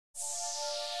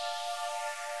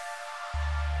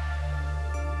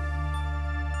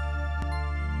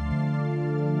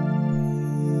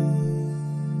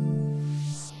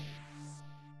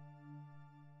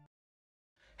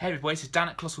Hey everybody, this is Dan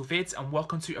at Colossal Vids and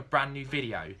welcome to a brand new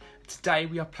video. Today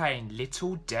we are playing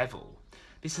Litil Divil.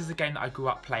 This is a game that I grew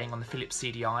up playing on the Philips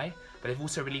CDI, but they've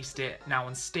also released it now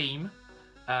on Steam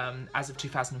as of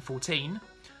 2014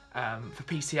 for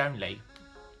PC only.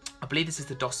 I believe this is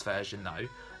the DOS version though.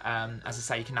 As I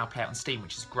say, you can now play it on Steam,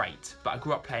 which is great, but I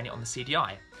grew up playing it on the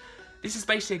CDI. This is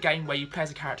basically a game where you play as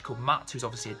a character called Mutt, who's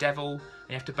obviously a devil, and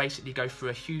you have to basically go through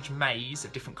a huge maze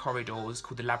of different corridors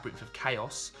called the Labyrinth of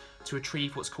Chaos to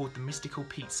retrieve what's called the mystical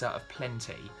pizza of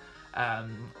plenty. Yeah,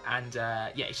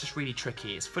 it's just really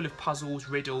tricky. It's full of puzzles,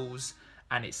 riddles,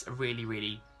 and it's a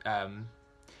really,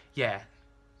 yeah,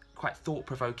 quite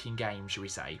thought-provoking game, shall we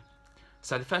say.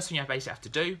 So the first thing you basically have to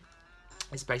do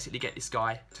is basically get this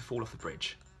guy to fall off the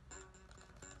bridge.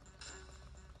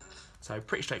 So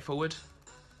pretty straightforward.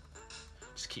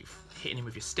 Just keep hitting him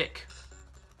with your stick.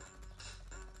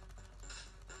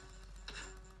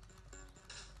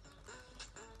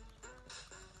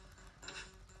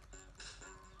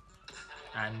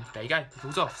 And there you go, it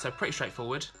falls off. So pretty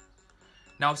straightforward.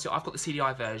 Now obviously I've got the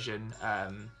CDI version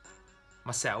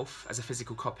myself as a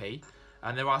physical copy,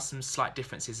 and there are some slight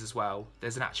differences as well.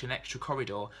 There's an extra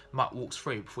corridor Mutt walks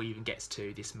through before he even gets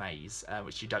to this maze,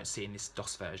 which you don't see in this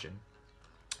DOS version.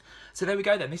 So there we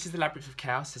go then, this is the Labyrinth of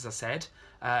Chaos, as I said.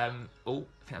 Oh, I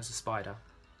think that was a spider.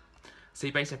 So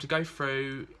you basically have to go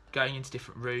through, going into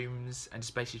different rooms, and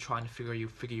just basically trying to figure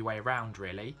your way around,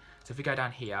 really. So if we go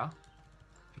down here,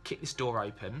 if we kick this door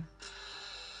open,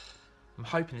 I'm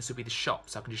hoping this will be the shop,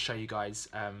 so I can just show you guys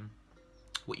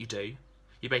what you do.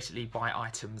 You basically buy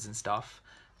items and stuff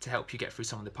to help you get through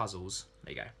some of the puzzles.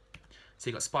 There you go. So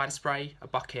you've got spider spray, a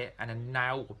bucket, and a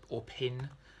nail or pin.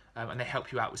 And they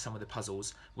help you out with some of the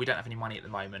puzzles. We don't have any money at the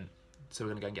moment, so we're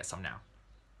going to go and get some now.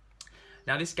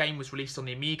 Now this game was released on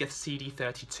the Amiga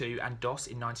CD32 and DOS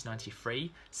in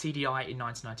 1993, CDI in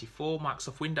 1994,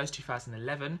 Microsoft Windows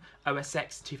 2011, OS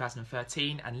X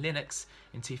 2013 and Linux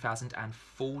in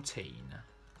 2014.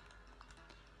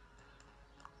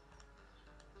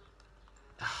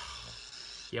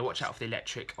 Yeah, watch out for the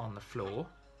electric on the floor.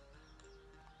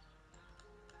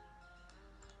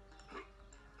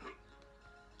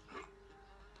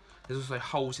 There's also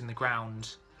holes in the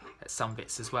ground at some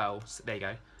bits as well, so there you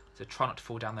go. So try not to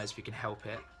fall down those if you can help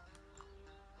it.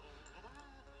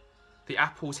 The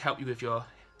apples help you with your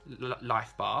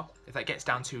life bar. If that gets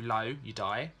down too low, you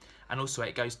die. And also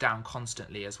it goes down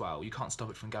constantly as well. You can't stop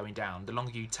it from going down. The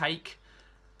longer you take,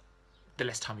 the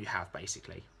less time you have,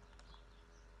 basically.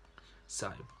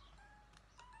 So.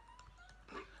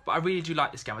 But I really do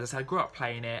like this game. As I said, I grew up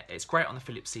playing it. It's great on the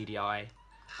Philips CDI.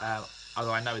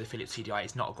 Although I know the Philips CDI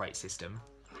is not a great system.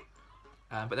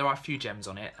 But there are a few gems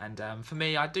on it, and for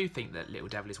me, I do think that Litil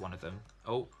Divil is one of them.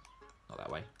 Oh, not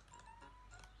that way.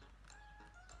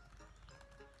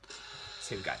 So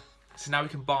here we go. So now we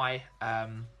can buy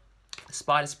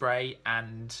spider spray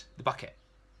and the bucket.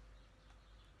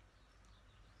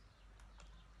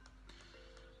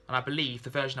 And I believe the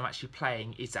version I'm actually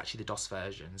playing is actually the DOS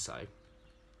version, so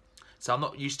I'm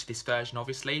not used to this version,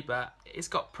 obviously, but it's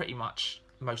got pretty much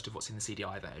most of what's in the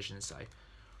CDI version, so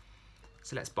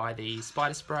let's buy the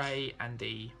spider spray and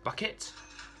the bucket,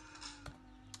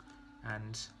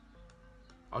 and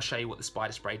I'll show you what the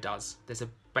spider spray does. There's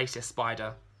basically a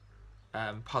spider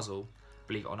puzzle,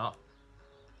 believe it or not.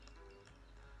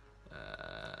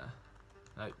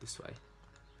 No, this way.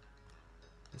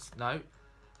 No,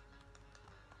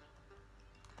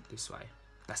 this way.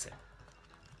 That's it.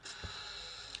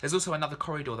 There's also another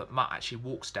corridor that Mutt actually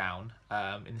walks down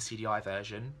in the CDI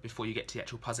version before you get to the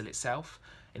actual puzzle itself.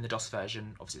 In the DOS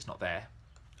version, obviously it's not there.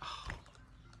 Oh.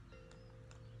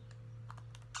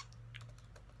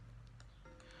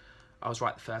 I was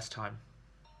right the first time.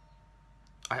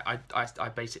 I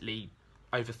basically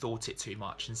overthought it too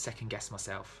much and second-guessed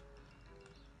myself.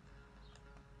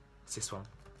 It's this one.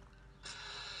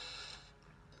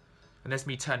 And there's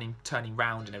me turning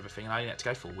round and everything, and I only had to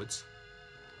go forwards.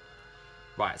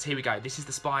 Right, so here we go. This is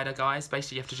the spider, guys.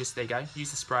 Basically, you have to just, there you go,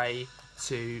 use the spray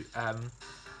to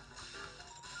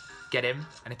get him.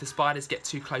 And if the spiders get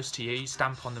too close to you, you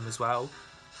stamp on them as well.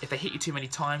 If they hit you too many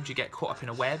times, you get caught up in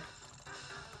a web.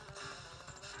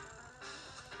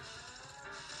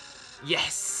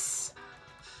 Yes!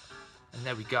 And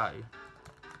there we go.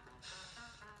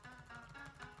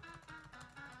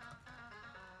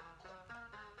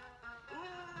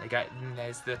 There you go, and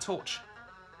there's the torch.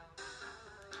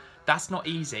 That's not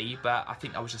easy, but I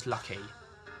think I was just lucky.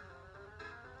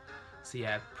 So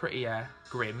yeah, pretty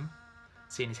grim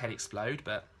seeing his head explode,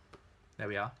 but there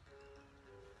we are.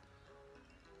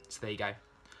 So there you go.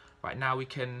 Right, now we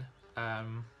can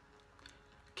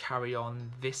carry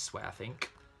on this way, I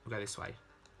think. We'll go this way.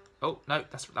 Oh, no,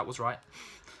 that was right.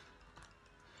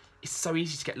 It's so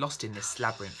easy to get lost in this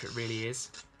labyrinth, it really is.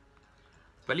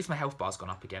 But at least my health bar's gone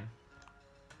up again.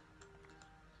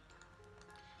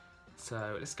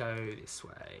 So let's go this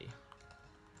way.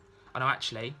 Oh no,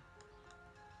 actually,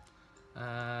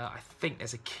 I think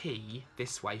there's a key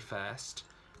this way first.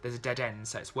 There's a dead end,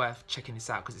 so it's worth checking this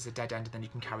out because it's a dead end and then you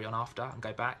can carry on after and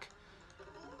go back.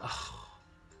 Ugh.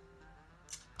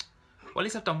 Well, at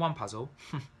least I've done one puzzle.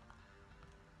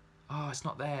 Oh, it's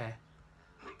not there.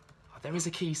 Oh, there is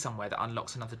a key somewhere that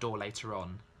unlocks another door later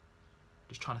on.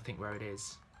 Just trying to think where it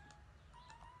is.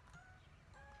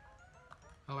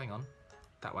 Oh, hang on.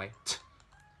 That way.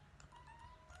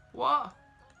 What?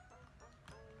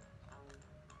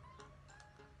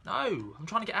 No, I'm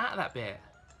trying to get out of that bit.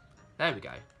 There we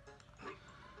go.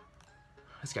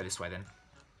 Let's go this way then.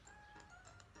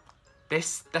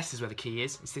 This is where the key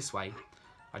is. It's this way.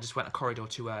 I just went a corridor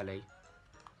too early.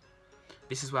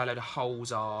 This is where a load of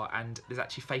holes are, and there's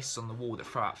actually faces on the wall that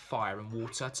throw out fire and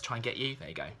water to try and get you. There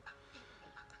you go.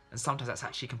 And sometimes that's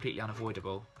actually completely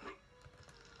unavoidable.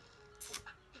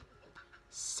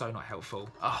 So not helpful.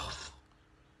 Oh.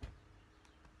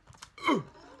 Ooh.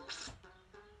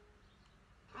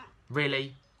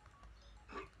 Really?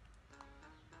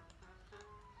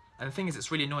 And the thing is,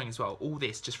 it's really annoying as well. All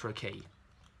this just for a key.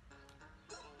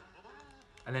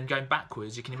 And then going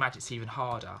backwards, you can imagine it's even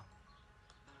harder.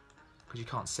 Because you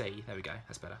can't see. There we go.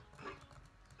 That's better.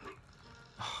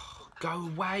 Oh, go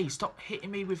away. Stop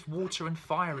hitting me with water and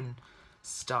fire and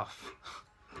stuff.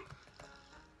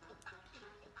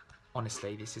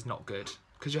 Honestly, this is not good.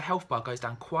 Because your health bar goes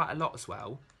down quite a lot as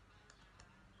well.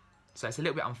 So it's a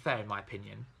little bit unfair in my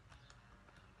opinion.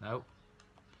 No.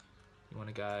 You want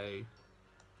to go...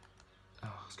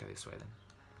 Oh, let's go this way then.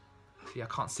 See, I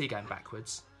can't see going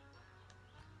backwards.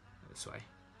 This way.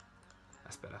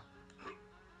 That's better.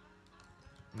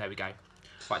 There we go.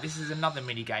 Right, this is another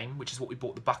mini game, which is what we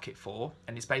bought the bucket for,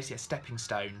 and it's basically a stepping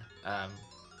stone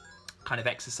kind of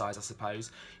exercise, I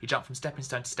suppose. You jump from stepping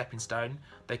stone to stepping stone.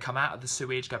 They come out of the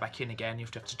sewage, go back in again. You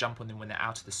have to jump on them when they're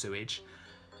out of the sewage.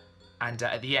 And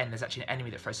at the end, there's actually an enemy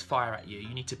that throws fire at you.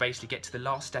 You need to basically get to the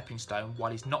last stepping stone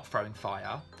while he's not throwing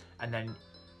fire, and then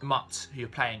Mutt, who you're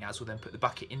playing as, will then put the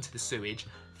bucket into the sewage,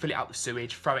 fill it up with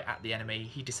sewage, throw it at the enemy,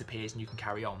 he disappears and you can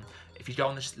carry on. If you go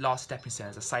on the last stepping stone,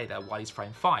 as I say there, while he's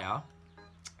throwing fire,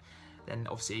 then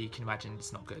obviously you can imagine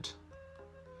it's not good.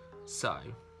 So,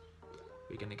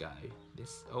 we're going to go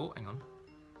this... Oh, hang on.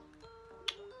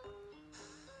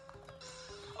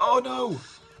 Oh no!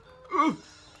 Ooh.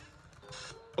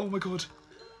 Oh my god.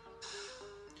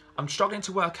 I'm struggling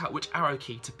to work out which arrow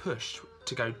key to push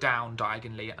to go down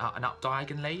diagonally and up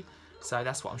diagonally. So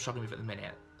that's what I'm struggling with at the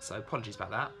minute. So apologies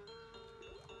about that.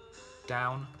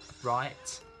 Down,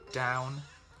 right, down,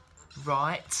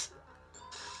 right.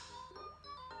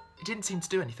 It didn't seem to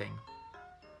do anything.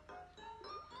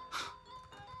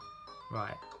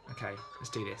 Right, okay, let's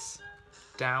do this.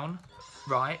 Down,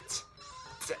 right,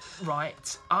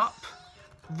 right, up,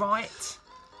 right,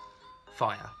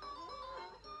 fire.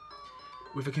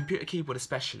 With a computer keyboard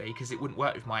especially, because it wouldn't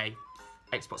work with my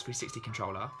Xbox 360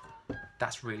 controller,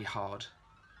 that's really hard.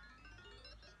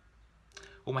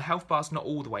 Well, my health bar's not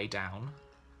all the way down,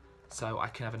 so I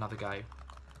can have another go.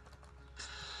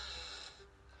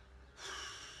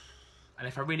 And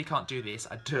if I really can't do this,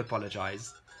 I do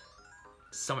apologise.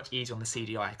 It's so much easier on the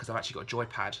CDI, because I've actually got a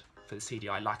joypad for the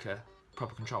CDI, like a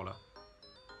proper controller.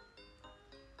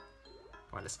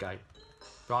 Right, let's go.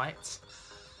 Right.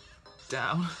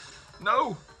 Down.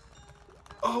 No!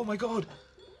 Oh my god!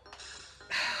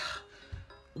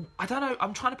 I don't know,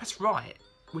 I'm trying to press right,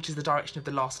 which is the direction of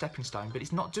the last stepping stone, but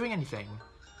it's not doing anything.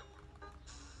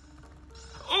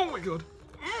 Oh my god!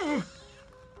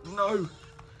 No!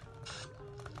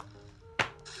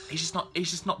 He's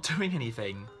just not doing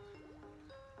anything.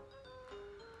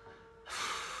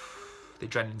 The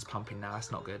adrenaline's pumping now,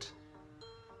 that's not good.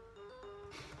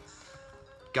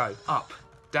 Go, up,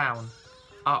 down,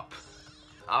 up.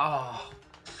 Oh,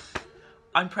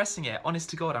 I'm pressing it. Honest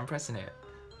to God, I'm pressing it.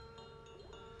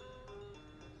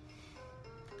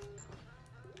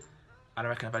 And I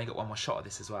reckon I've only got one more shot at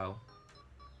this as well.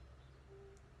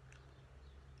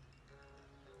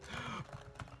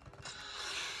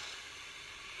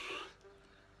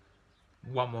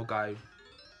 One more go.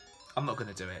 I'm not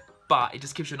going to do it. But it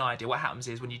just gives you an idea. What happens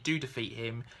is when you do defeat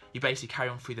him, you basically carry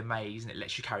on through the maze and it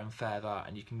lets you carry on further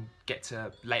and you can get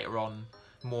to later on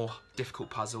more difficult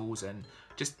puzzles and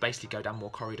just basically go down more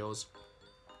corridors.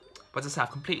 But as I say,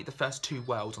 I've completed the first 2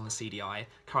 worlds on the CDI,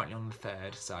 currently on the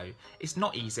 3rd, so it's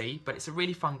not easy, but it's a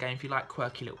really fun game if you like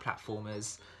quirky little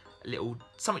platformers,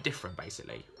 something different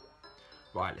basically.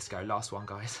 Right, let's go, last one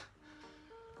guys.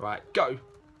 Right, go.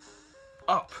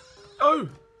 Up. Oh!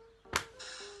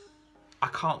 I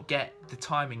can't get the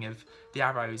timing of the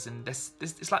arrows, and it's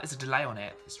like there's a delay on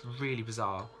it. It's really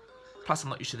bizarre. Plus, I'm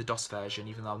not used to the DOS version,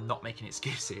 even though I'm not making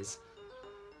excuses.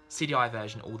 CDI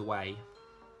version all the way.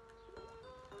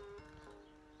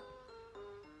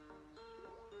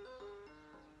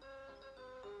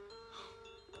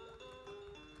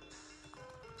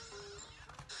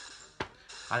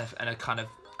 And a kind of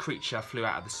creature flew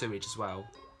out of the sewage as well.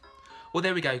 Well,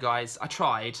 there we go, guys. I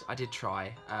did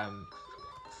try.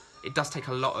 It does take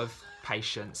a lot of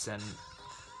patience and,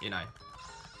 you know.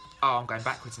 Oh, I'm going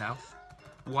backwards now.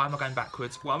 Why am I going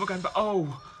backwards? Why am I going back?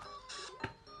 Oh!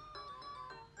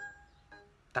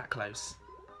 That close.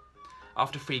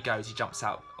 After 3 goes, he jumps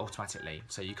out automatically,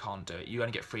 so you can't do it. You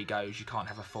only get 3 goes, you can't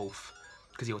have a 4th,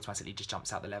 because he automatically just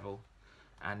jumps out the level.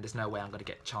 And there's no way I'm going to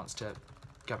get a chance to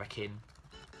go back in.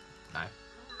 No.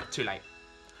 Too late.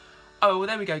 Oh, well,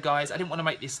 there we go, guys. I didn't want to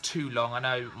make this too long. I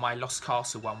know my Lost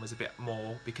Castle one was a bit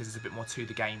more, because there's a bit more to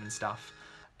the game and stuff.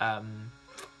 Yeah.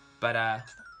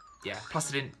 Plus,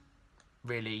 I didn't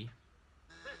really...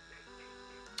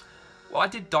 Well, I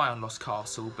did die on Lost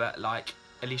Castle, but, like,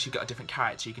 at least you've got a different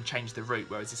character. You can change the route,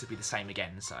 whereas this would be the same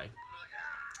again, so...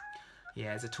 Yeah,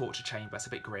 there's a torture chamber. It's a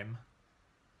bit grim.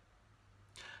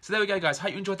 So there we go, guys.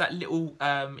 Hope you enjoyed that little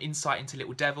insight into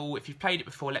Litil Divil. If you've played it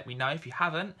before, let me know. If you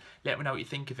haven't, let me know what you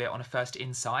think of it on a first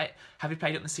insight. Have you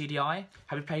played it on the CDI?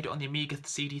 Have you played it on the Amiga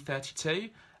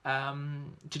CD32?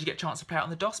 Did you get a chance to play it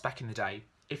on the DOS back in the day?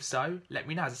 If so, let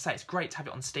me know. As I say, it's great to have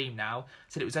it on Steam now.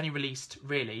 Said it was only released,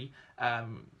 really,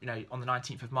 you know, on the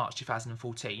 19th of March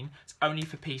 2014. It's only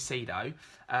for PC, though.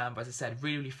 But as I said,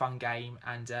 really fun game.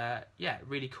 And, yeah,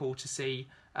 really cool to see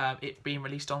it being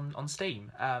released on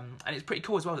Steam. And it's pretty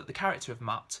cool as well that the character of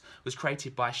Mutt was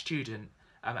created by a student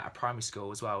at a primary school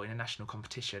as well in a national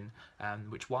competition,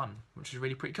 which won, which was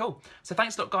really pretty cool. So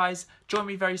thanks a lot, guys. Join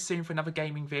me very soon for another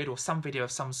gaming vid or some video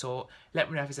of some sort. Let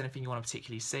me know if there's anything you want to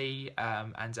particularly see.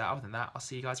 And other than that, I'll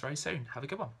see you guys very soon. Have a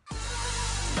good one.